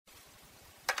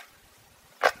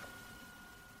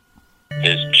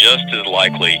is just as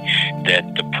likely that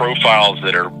the profiles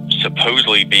that are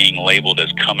supposedly being labeled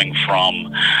as coming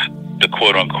from the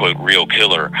quote-unquote real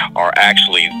killer are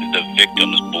actually the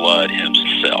victim's blood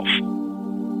himself.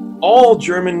 All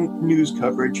German news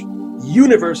coverage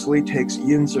universally takes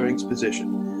Jens Zöring's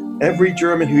position. Every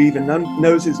German who even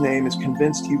knows his name is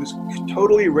convinced he was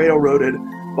totally railroaded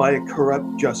by a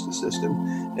corrupt justice system.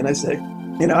 And I say,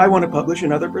 I want to publish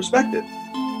another perspective.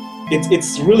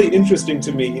 It's really interesting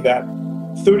to me that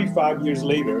 35 years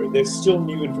later, there's still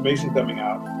new information coming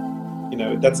out.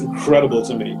 That's incredible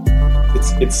to me.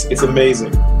 It's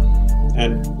amazing.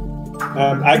 And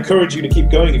I encourage you to keep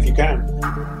going if you can.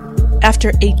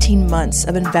 After 18 months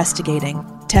of investigating,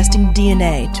 testing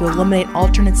DNA to eliminate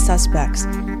alternate suspects,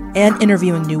 and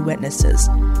interviewing new witnesses,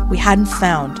 we hadn't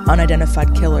found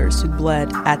unidentified killers who bled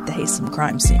at the Heysom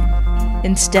crime scene.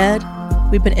 Instead,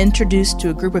 we've been introduced to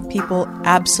a group of people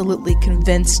absolutely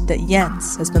convinced that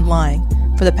Jens has been lying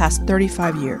for the past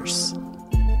 35 years.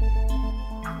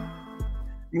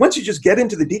 Once you just get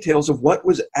into the details of what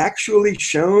was actually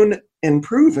shown and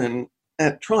proven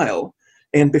at trial,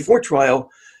 and before trial,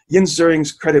 Jens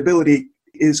Zöring's credibility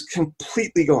is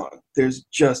completely gone. There's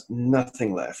just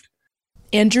nothing left.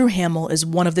 Andrew Hamill is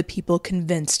one of the people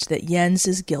convinced that Jens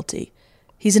is guilty.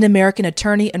 He's an American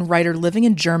attorney and writer living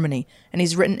in Germany, and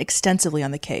he's written extensively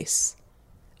on the case.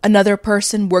 Another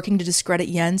person working to discredit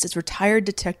Jens is retired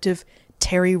detective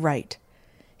Terry Wright.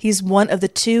 He's one of the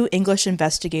 2 English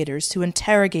investigators who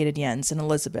interrogated Jens and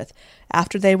Elizabeth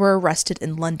after they were arrested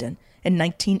in London in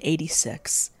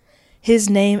 1986. His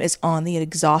name is on the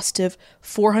exhaustive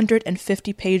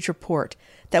 450-page report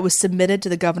that was submitted to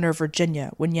the governor of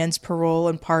Virginia when Jens' parole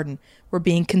and pardon were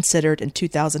being considered in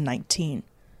 2019.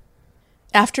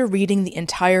 After reading the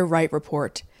entire Wright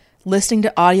report, listening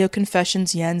to audio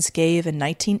confessions Jens gave in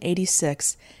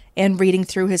 1986, and reading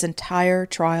through his entire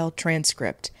trial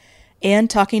transcript, and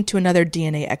talking to another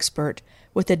DNA expert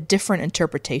with a different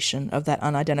interpretation of that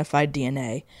unidentified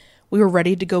DNA, we were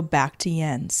ready to go back to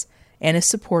Jens and his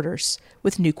supporters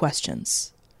with new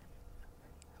questions.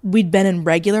 We'd been in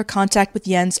regular contact with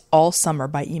Jens all summer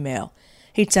by email.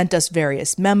 He'd sent us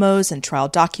various memos and trial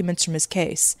documents from his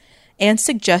case, and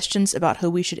suggestions about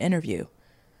who we should interview.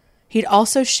 He'd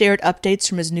also shared updates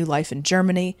from his new life in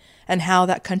Germany and how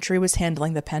that country was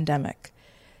handling the pandemic.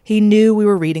 He knew we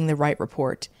were reading the Wright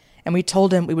report, and we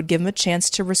told him we would give him a chance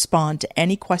to respond to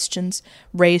any questions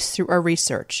raised through our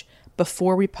research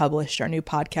before we published our new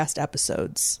podcast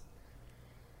episodes.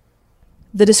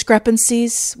 The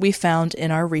discrepancies we found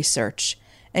in our research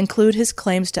include his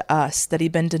claims to us that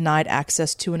he'd been denied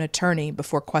access to an attorney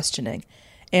before questioning,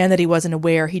 and that he wasn't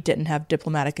aware he didn't have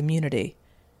diplomatic immunity.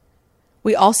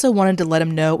 We also wanted to let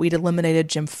him know we'd eliminated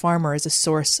Jim Farmer as a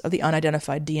source of the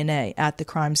unidentified DNA at the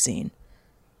crime scene.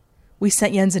 We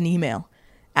sent Jens an email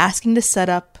asking to set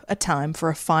up a time for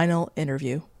a final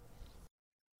interview.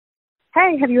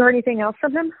 Hey, have you heard anything else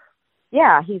from him?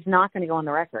 Yeah, he's not going to go on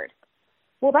the record.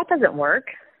 Well, that doesn't work.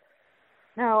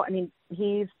 No,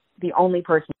 he's the only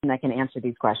person that can answer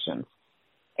these questions.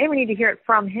 And we need to hear it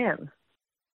from him.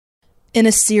 In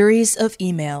a series of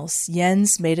emails,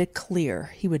 Jens made it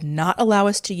clear he would not allow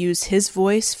us to use his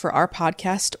voice for our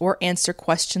podcast or answer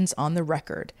questions on the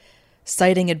record,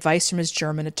 citing advice from his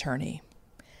German attorney.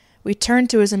 We turned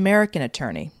to his American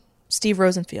attorney, Steve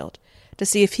Rosenfield, to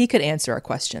see if he could answer our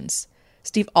questions.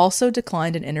 Steve also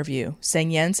declined an interview,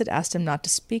 saying Jens had asked him not to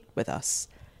speak with us.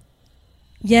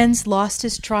 Jens lost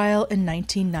his trial in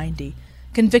 1990,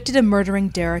 convicted of murdering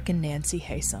Derek and Nancy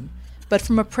Heysom. But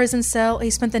from a prison cell, he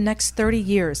spent the next 30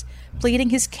 years pleading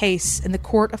his case in the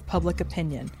court of public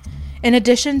opinion. In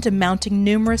addition to mounting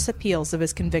numerous appeals of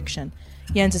his conviction,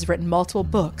 Jens has written multiple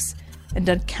books and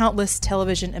done countless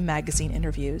television and magazine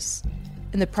interviews.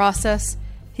 In the process,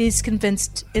 he's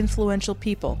convinced influential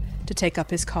people to take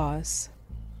up his cause.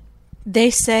 They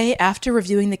say after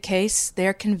reviewing the case, they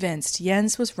are convinced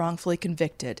Jens was wrongfully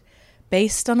convicted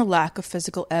based on a lack of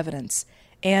physical evidence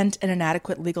and an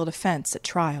inadequate legal defense at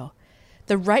trial.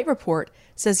 The Wright report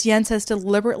says Jens has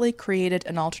deliberately created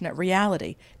an alternate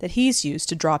reality that he's used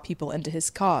to draw people into his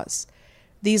cause.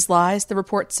 These lies, the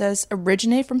report says,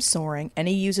 originate from Zöring, and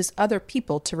he uses other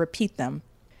people to repeat them.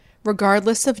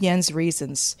 Regardless of Jens'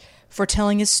 reasons for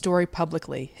telling his story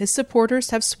publicly, his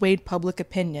supporters have swayed public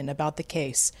opinion about the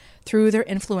case through their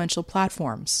influential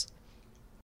platforms.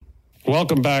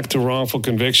 Welcome back to Wrongful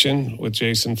Conviction with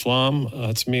Jason Flom.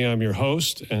 It's me, I'm your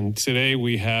host, and today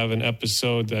we have an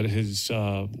episode that is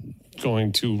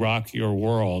going to rock your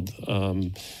world.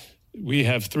 We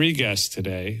have 3 guests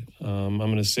today. I'm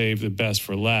going to save the best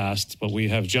for last, but we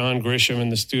have John Grisham in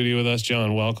the studio with us.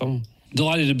 John, welcome.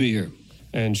 Delighted to be here.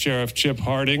 and Sheriff Chip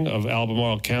Harding of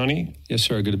Albemarle County. Yes,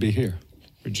 sir. Good to be here.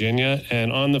 Virginia.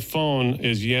 And on the phone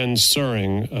is Jens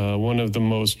Söring, one of the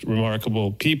most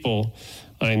remarkable people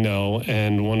I know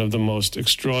and one of the most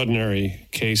extraordinary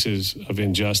cases of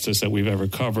injustice that we've ever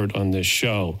covered on this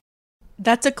show.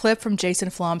 That's a clip from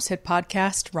Jason Flom's hit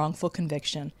podcast, Wrongful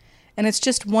Conviction. And it's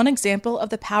just one example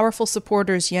of the powerful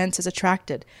supporters Jens has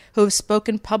attracted, who have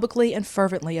spoken publicly and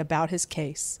fervently about his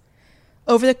case.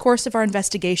 Over the course of our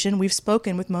investigation, we've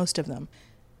spoken with most of them.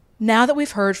 Now that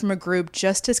we've heard from a group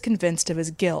just as convinced of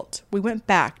his guilt, we went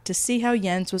back to see how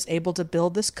Jens was able to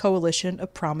build this coalition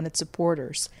of prominent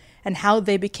supporters, and how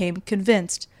they became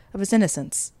convinced of his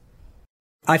innocence.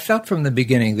 I felt from the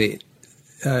beginning that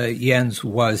Jens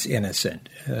was innocent.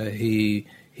 He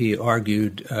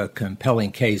argued a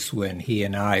compelling case when he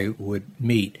and I would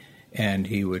meet, and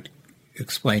he would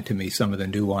explain to me some of the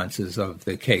nuances of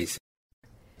the case.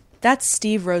 That's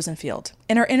Steve Rosenfield,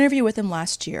 in our interview with him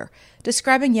last year,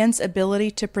 describing Jens' ability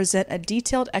to present a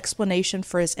detailed explanation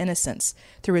for his innocence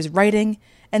through his writing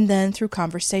and then through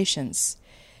conversations.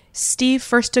 Steve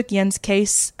first took Jens'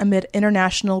 case amid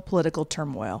international political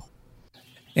turmoil.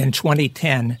 In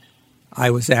 2010,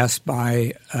 I was asked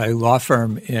by a law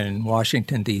firm in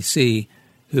Washington, D.C.,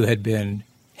 who had been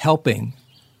helping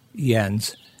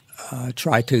Jens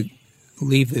try to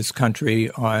leave this country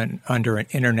under an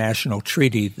international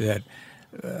treaty that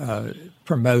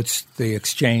promotes the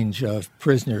exchange of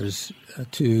prisoners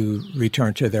to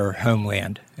return to their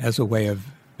homeland as a way of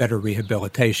better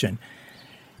rehabilitation.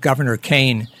 Governor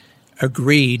Kaine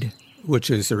agreed, which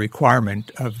is a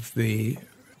requirement of the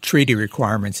treaty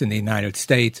requirements in the United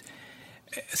States,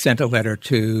 sent a letter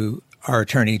to our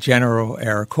Attorney General,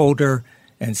 Eric Holder,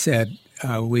 and said,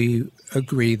 we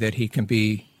agree that he can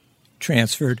be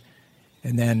transferred.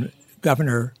 And then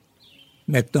Governor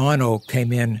McDonnell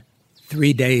came in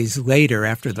 3 days later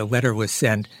after the letter was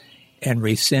sent and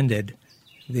rescinded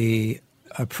the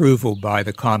approval by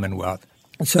the Commonwealth.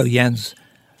 So Jens,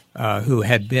 who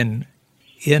had been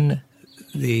in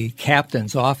the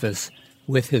captain's office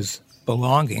with his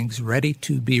belongings ready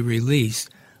to be released,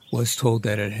 was told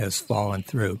that it has fallen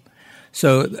through.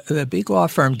 So the big law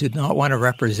firm did not want to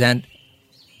represent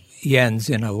Jens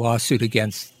in a lawsuit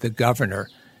against the governor.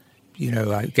 You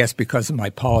know, I guess because of my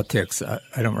politics,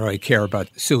 I don't really care about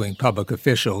suing public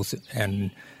officials,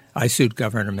 and I sued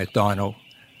Governor McDonnell.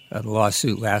 The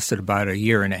lawsuit lasted about a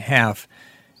year and a half.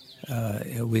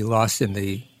 We lost in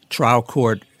the trial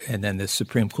court, and then the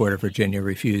Supreme Court of Virginia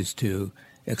refused to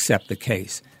accept the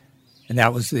case. And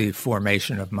that was the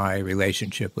formation of my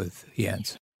relationship with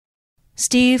Jens.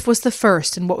 Steve was the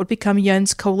first in what would become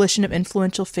Jens' coalition of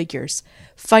influential figures,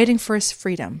 fighting for his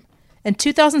freedom. In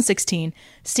 2016,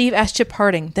 Steve asked Chip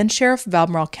Harding, then Sheriff of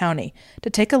Albemarle County, to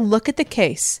take a look at the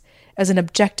case as an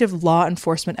objective law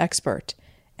enforcement expert,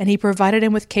 and he provided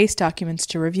him with case documents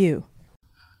to review.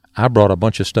 I brought a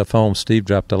bunch of stuff home. Steve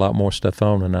dropped a lot more stuff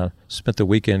home, and I spent the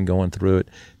weekend going through it.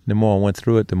 And the more I went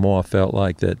through it, the more I felt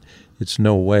like that it's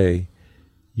no way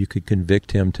you could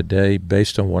convict him today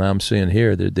based on what I'm seeing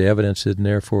here. The evidence isn't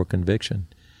there for a conviction.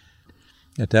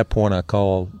 At that point, I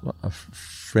called a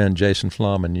friend, Jason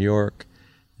Flom, in New York,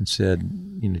 and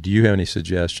said, do you have any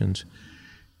suggestions?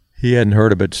 He hadn't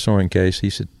heard about the Söring case. He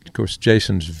said, of course,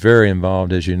 Jason's very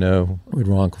involved, as you know, with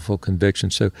wrongful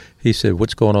conviction. So he said,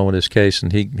 what's going on with this case?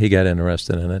 And he got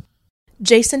interested in it.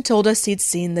 Jason told us he'd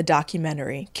seen the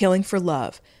documentary, Killing for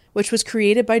Love, which was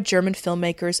created by German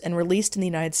filmmakers and released in the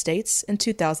United States in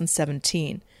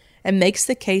 2017, and makes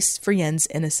the case for Jens'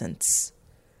 innocence.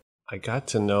 I got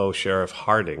to know Sheriff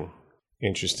Harding,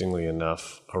 interestingly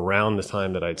enough, around the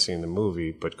time that I'd seen the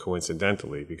movie, but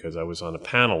coincidentally, because I was on a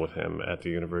panel with him at the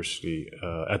university,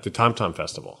 at the Tom Tom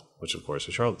Festival, which of course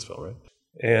is Charlottesville, right?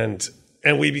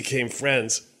 And we became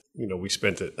friends. We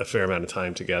spent a fair amount of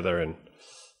time together, and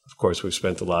of course we've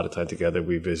spent a lot of time together.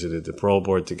 We visited the parole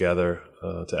board together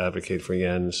to advocate for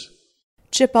Jens.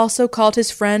 Chip also called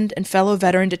his friend and fellow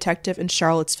veteran detective in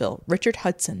Charlottesville, Richard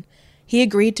Hudson. He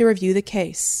agreed to review the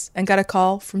case and got a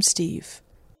call from Steve.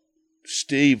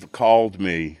 Steve called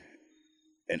me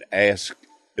and asked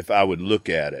if I would look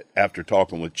at it after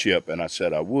talking with Chip, and I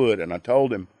said I would, and I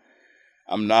told him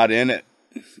I'm not in it.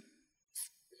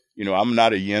 I'm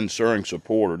not a Jens Söring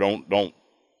supporter. Don't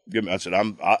give me. I said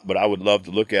but I would love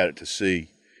to look at it to see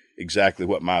exactly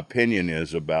what my opinion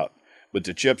is about. But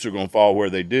the chips are going to fall where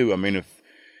they do. I mean,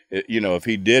 if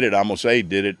he did it, I'm going to say he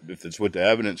did it if that's what the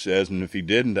evidence says. And if he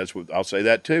didn't, I'll say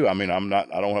that too. I mean, I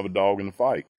don't have a dog in the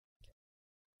fight.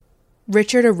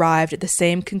 Richard arrived at the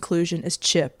same conclusion as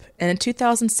Chip, and in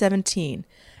 2017,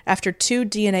 after two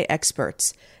DNA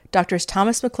experts, Drs.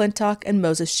 Thomas McClintock and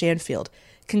Moses Shanfield,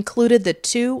 concluded that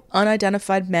 2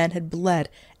 unidentified men had bled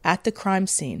at the crime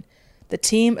scene, the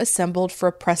team assembled for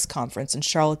a press conference in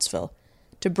Charlottesville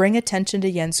to bring attention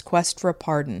to Jens' quest for a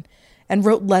pardon and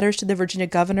wrote letters to the Virginia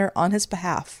governor on his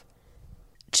behalf.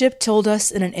 Chip told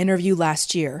us in an interview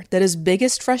last year that his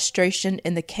biggest frustration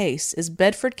in the case is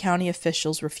Bedford County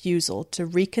officials' refusal to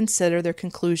reconsider their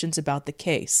conclusions about the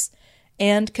case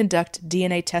and conduct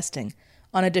DNA testing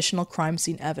on additional crime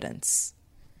scene evidence.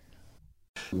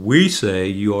 We say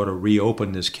you ought to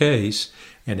reopen this case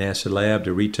and ask the lab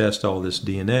to retest all this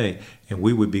DNA, and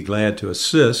we would be glad to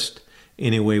assist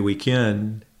any way we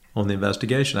can on the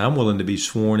investigation. I'm willing to be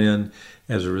sworn in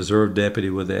as a reserve deputy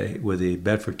with the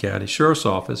Bedford County Sheriff's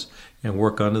Office and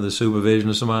work under the supervision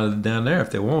of somebody down there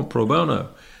if they want, pro bono.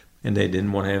 And they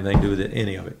didn't want to have anything to do with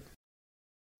any of it.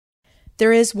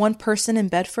 There is one person in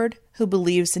Bedford who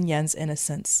believes in Jens'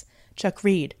 innocence, Chuck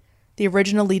Reed, the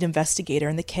original lead investigator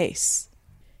in the case.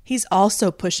 He's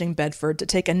also pushing Bedford to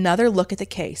take another look at the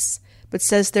case, but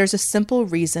says there's a simple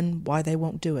reason why they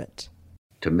won't do it.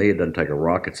 To me, it doesn't take a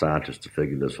rocket scientist to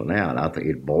figure this one out. I think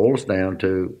it boils down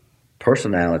to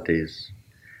personalities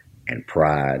and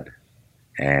pride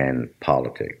and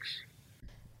politics.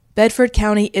 Bedford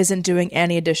County isn't doing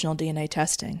any additional DNA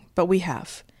testing, but we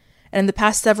have. And in the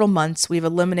past several months, we've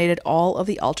eliminated all of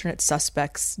the alternate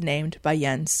suspects named by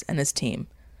Jens and his team,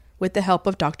 with the help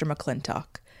of Dr.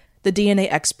 McClintock, the DNA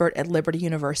expert at Liberty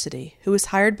University, who was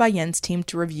hired by Jens' team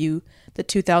to review the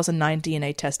 2009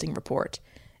 DNA testing report,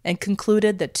 and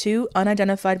concluded that 2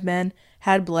 unidentified men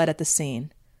had bled at the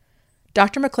scene.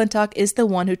 Dr. McClintock is the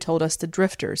one who told us the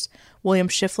drifters, William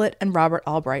Shiflett and Robert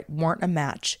Albright, weren't a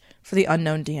match for the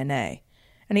unknown DNA,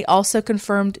 and he also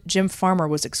confirmed Jim Farmer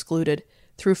was excluded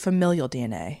through familial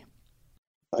DNA.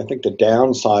 I think the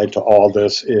downside to all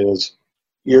this is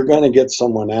you're going to get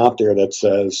someone out there that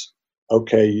says,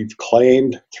 okay, you've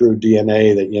claimed through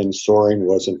DNA that Jens Soering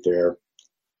wasn't there.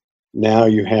 Now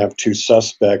you have 2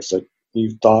 suspects that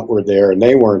you thought were there and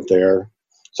they weren't there.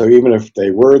 So even if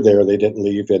they were there, they didn't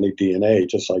leave any DNA,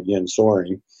 just like Jens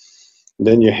Soering. And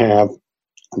then you have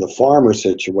the Farmer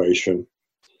situation.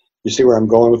 You see where I'm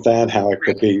going with that? How it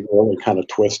could be really kind of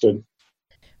twisted?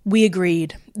 We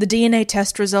agreed. The DNA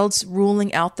test results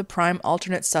ruling out the prime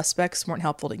alternate suspects weren't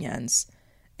helpful to Jens,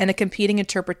 and a competing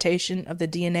interpretation of the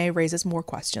DNA raises more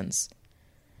questions.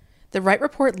 The Wright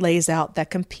report lays out that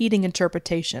competing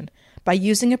interpretation by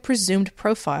using a presumed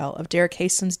profile of Derek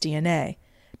Hasem's DNA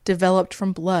developed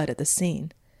from blood at the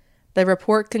scene. The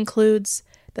report concludes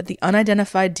that the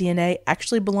unidentified DNA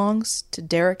actually belongs to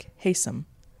Derek Hasem.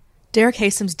 Derek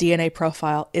Hasem's DNA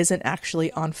profile isn't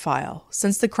actually on file,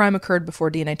 since the crime occurred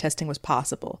before DNA testing was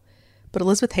possible, but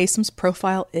Elizabeth Hasem's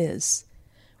profile is.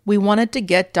 We wanted to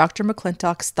get Dr.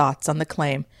 McClintock's thoughts on the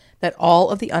claim that all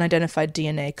of the unidentified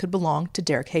DNA could belong to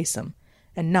Derek Hasem,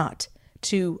 and not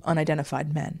 2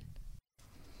 unidentified men.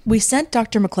 We sent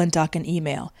Dr. McClintock an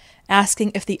email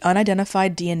asking if the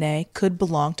unidentified DNA could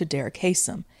belong to Derek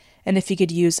Hasem, and if he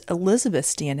could use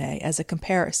Elizabeth's DNA as a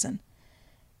comparison.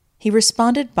 He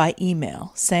responded by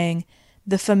email saying,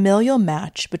 the familial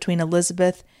match between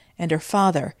Elizabeth and her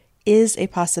father is a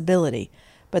possibility,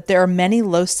 but there are many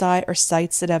loci or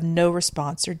sites that have no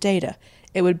response or data.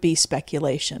 It would be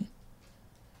speculation.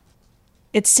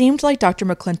 It seemed like Dr.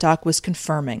 McClintock was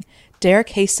confirming Derek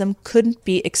Hasem couldn't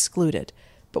be excluded,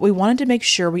 but we wanted to make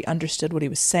sure we understood what he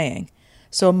was saying.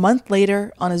 So a month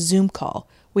later, on a Zoom call,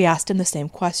 we asked him the same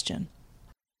question.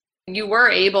 You were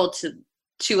able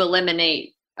to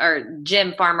eliminate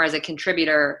Jim Farmer as a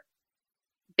contributor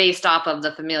based off of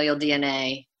the familial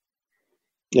DNA?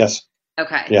 Yes.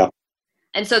 Okay. Yeah.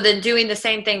 And so then doing the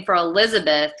same thing for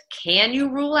Elizabeth, can you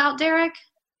rule out Derek?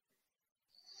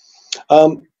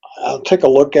 I'll take a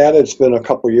look at it. It's been a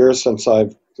couple years since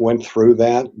I've went through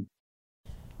that.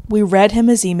 We read him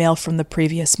his email from the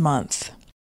previous month.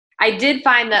 I did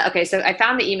find that, okay, so I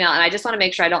found the email, and I just want to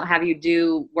make sure I don't have you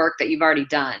do work that you've already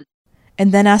done.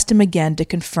 And then asked him again to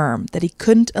confirm that he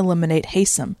couldn't eliminate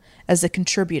Hasem as a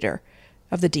contributor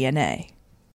of the DNA.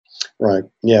 Right,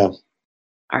 yeah.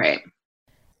 All right.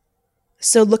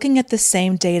 So looking at the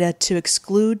same data to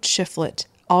exclude Shiflett,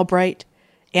 Albright,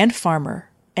 and Farmer,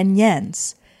 and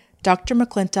Jens, Dr.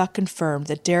 McClintock confirmed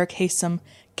that Derek Hasem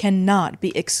cannot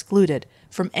be excluded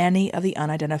from any of the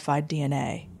unidentified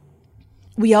DNA.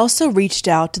 We also reached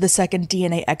out to the second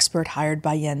DNA expert hired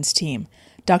by Jens' team,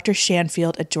 Dr.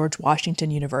 Shanfield at George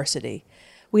Washington University.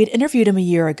 We had interviewed him a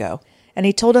year ago, and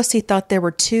he told us he thought there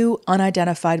were 2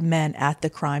 unidentified men at the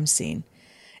crime scene.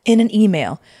 In an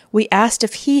email, we asked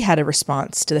if he had a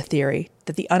response to the theory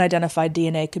that the unidentified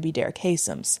DNA could be Derek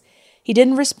Hasem's. He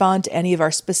didn't respond to any of our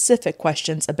specific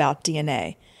questions about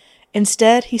DNA,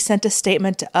 Instead, he sent a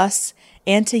statement to us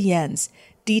and to Jens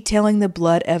detailing the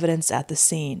blood evidence at the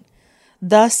scene.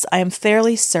 Thus, I am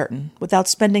fairly certain, without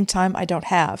spending time I don't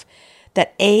have,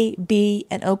 that A, B,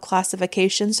 and O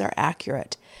classifications are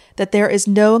accurate, that there is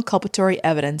no inculpatory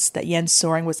evidence that Jens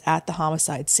Soring was at the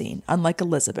homicide scene, unlike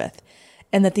Elizabeth,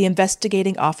 and that the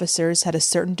investigating officers had a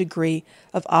certain degree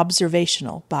of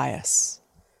observational bias.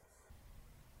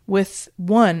 With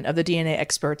one of the DNA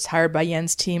experts hired by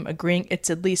Jens' team agreeing it's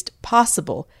at least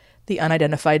possible the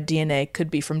unidentified DNA could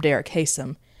be from Derek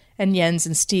Haysom, and Jens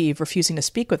and Steve refusing to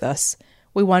speak with us,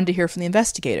 we wanted to hear from the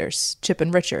investigators, Chip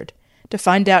and Richard, to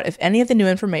find out if any of the new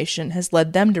information has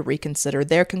led them to reconsider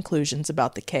their conclusions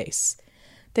about the case.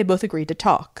 They both agreed to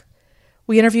talk.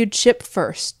 We interviewed Chip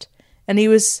first, and he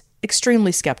was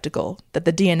extremely skeptical that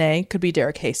the DNA could be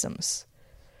Derek Haysom's.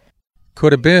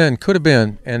 Could have been,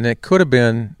 and it could have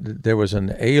been there was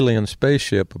an alien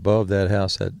spaceship above that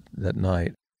house that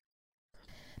night.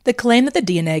 The claim that the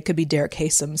DNA could be Derek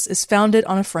Haysom's is founded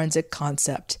on a forensic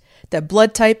concept that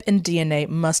blood type and DNA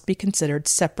must be considered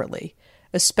separately,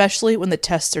 especially when the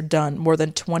tests are done more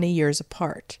than 20 years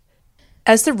apart.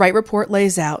 As the Wright report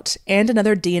lays out, and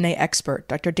another DNA expert,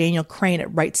 Dr. Daniel Crane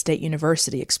at Wright State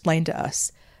University, explained to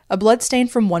us, a blood stain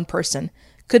from one person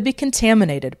could be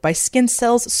contaminated by skin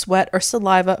cells, sweat, or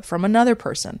saliva from another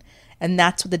person, and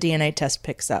that's what the DNA test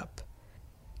picks up.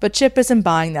 But Chip isn't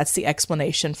buying that's the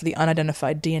explanation for the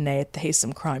unidentified DNA at the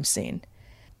Haysom crime scene.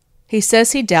 He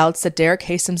says he doubts that Derek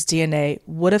Haysom's DNA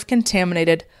would have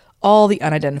contaminated all the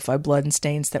unidentified blood and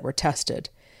stains that were tested,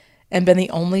 and been the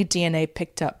only DNA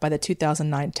picked up by the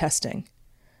 2009 testing.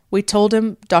 We told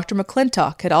him Dr.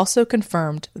 McClintock had also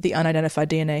confirmed that the unidentified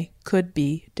DNA could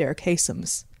be Derek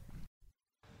Haysom's.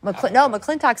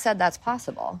 McClintock said that's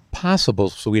possible. Possible,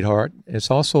 sweetheart. It's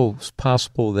also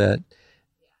possible that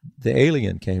the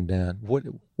alien came down.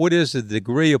 What is the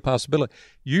degree of possibility?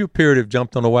 You appear to have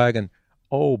jumped on the wagon.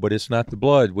 Oh, but it's not the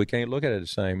blood. We can't look at it the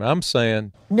same. I'm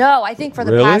saying... No, I think for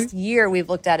the really? past year, we've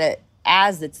looked at it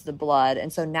as it's the blood.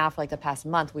 And so now for like the past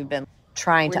month, we've been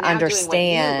trying to understand.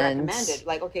 Doing what you recommended.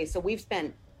 Like, okay, so we've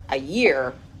spent a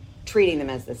year treating them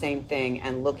as the same thing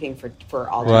and looking for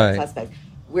alternate suspects.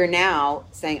 We're now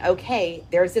saying, okay,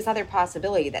 there's this other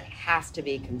possibility that has to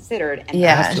be considered and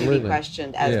has to be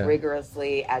questioned as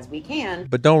rigorously as we can.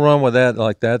 But don't run with that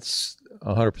like that's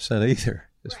 100% either.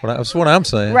 That's what I'm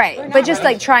saying. Right, but just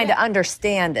like trying to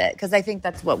understand it, because I think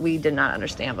that's what we did not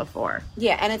understand before.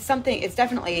 Yeah, and it's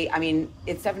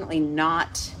definitely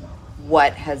not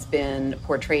what has been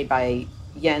portrayed by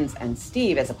Jens and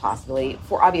Steve as a possibility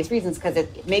for obvious reasons, because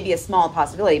it may be a small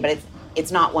possibility, but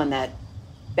it's not one that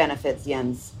benefits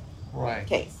Jens'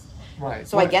 case. Right.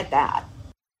 So I get that.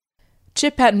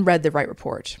 Chip hadn't read the Wright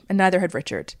report, and neither had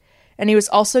Richard, and he was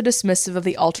also dismissive of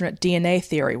the alternate DNA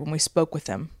theory when we spoke with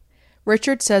him.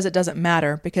 Richard says it doesn't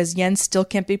matter because Jens still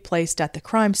can't be placed at the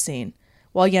crime scene.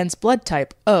 While Jens' blood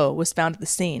type, O, was found at the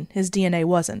scene, his DNA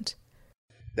wasn't.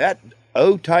 That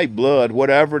O-type blood,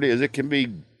 whatever it is, it can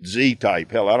be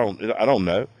Z-type. Hell, I don't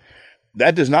know.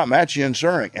 That does not match Jens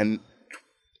Soering. And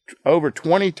over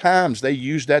 20 times they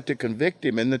used that to convict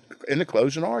him in the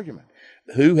closing argument.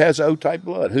 Who has O-type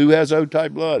blood? Who has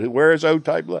O-type blood? Where is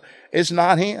O-type blood? It's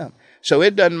not him. So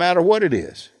it doesn't matter what it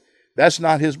is. That's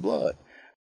not his blood.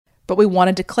 But we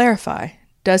wanted to clarify.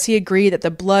 Does he agree that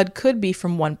the blood could be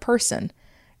from one person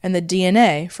and the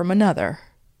DNA from another?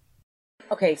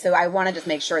 Okay, so I want to just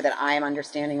make sure that I am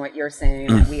understanding what you're saying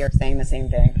and that we are saying the same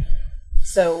thing.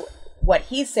 So what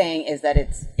he's saying is that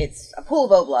it's a pool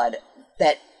of O blood,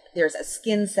 that there's a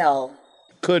skin cell.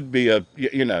 Could be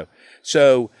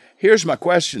So here's my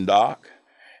question, Doc.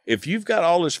 If you've got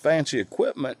all this fancy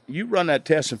equipment, you run that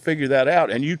test and figure that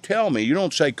out, and you tell me, you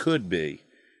don't say could be.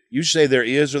 You say there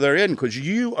is or there isn't, because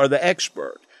you are the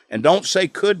expert. And don't say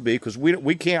could be, because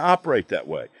we can't operate that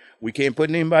way. We can't put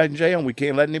anybody in jail, and we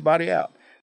can't let anybody out.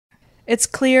 It's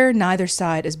clear neither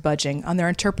side is budging on their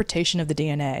interpretation of the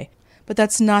DNA, but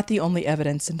that's not the only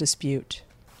evidence in dispute.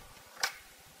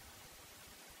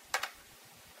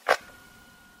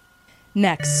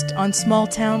 Next, on Small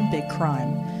Town, Big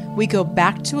Crime, we go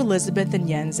back to Elizabeth and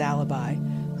Jens' alibi,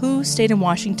 who stayed in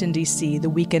Washington, D.C. the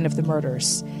weekend of the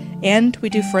murders, and we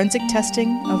do forensic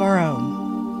testing of our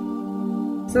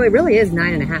own. So it really is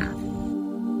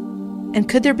 9.5. And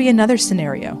could there be another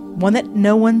scenario, one that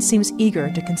no one seems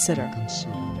eager to consider?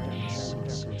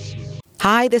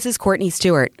 Hi, this is Courtney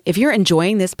Stewart. If you're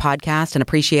enjoying this podcast and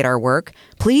appreciate our work,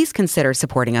 please consider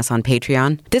supporting us on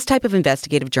Patreon. This type of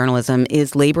investigative journalism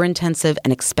is labor-intensive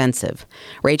and expensive.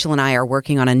 Rachel and I are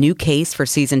working on a new case for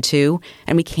Season 2,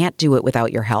 and we can't do it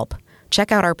without your help.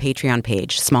 Check out our Patreon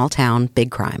page, Small Town,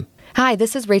 Big Crime. Hi,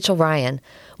 this is Rachel Ryan.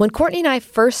 When Courtney and I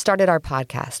first started our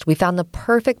podcast, we found the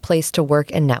perfect place to work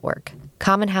and network,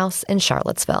 Common House in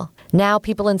Charlottesville. Now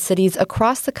people in cities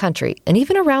across the country and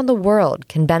even around the world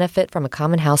can benefit from a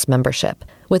Common House membership.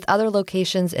 With other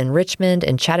locations in Richmond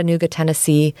and Chattanooga,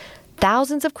 Tennessee,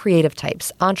 thousands of creative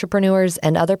types, entrepreneurs,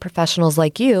 and other professionals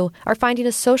like you are finding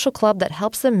a social club that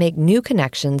helps them make new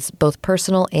connections, both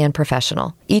personal and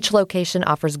professional. Each location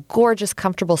offers gorgeous,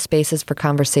 comfortable spaces for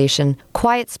conversation,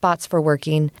 quiet spots for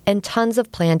working, and tons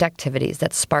of planned activities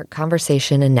that spark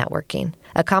conversation and networking.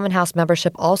 A Common House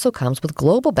membership also comes with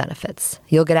global benefits.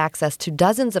 You'll get access to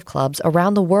dozens of clubs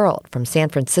around the world, from San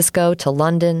Francisco to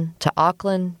London to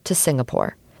Auckland to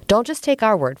Singapore. Don't just take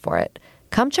our word for it.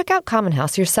 Come check out Common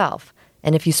House yourself.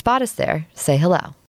 And if you spot us there, say hello.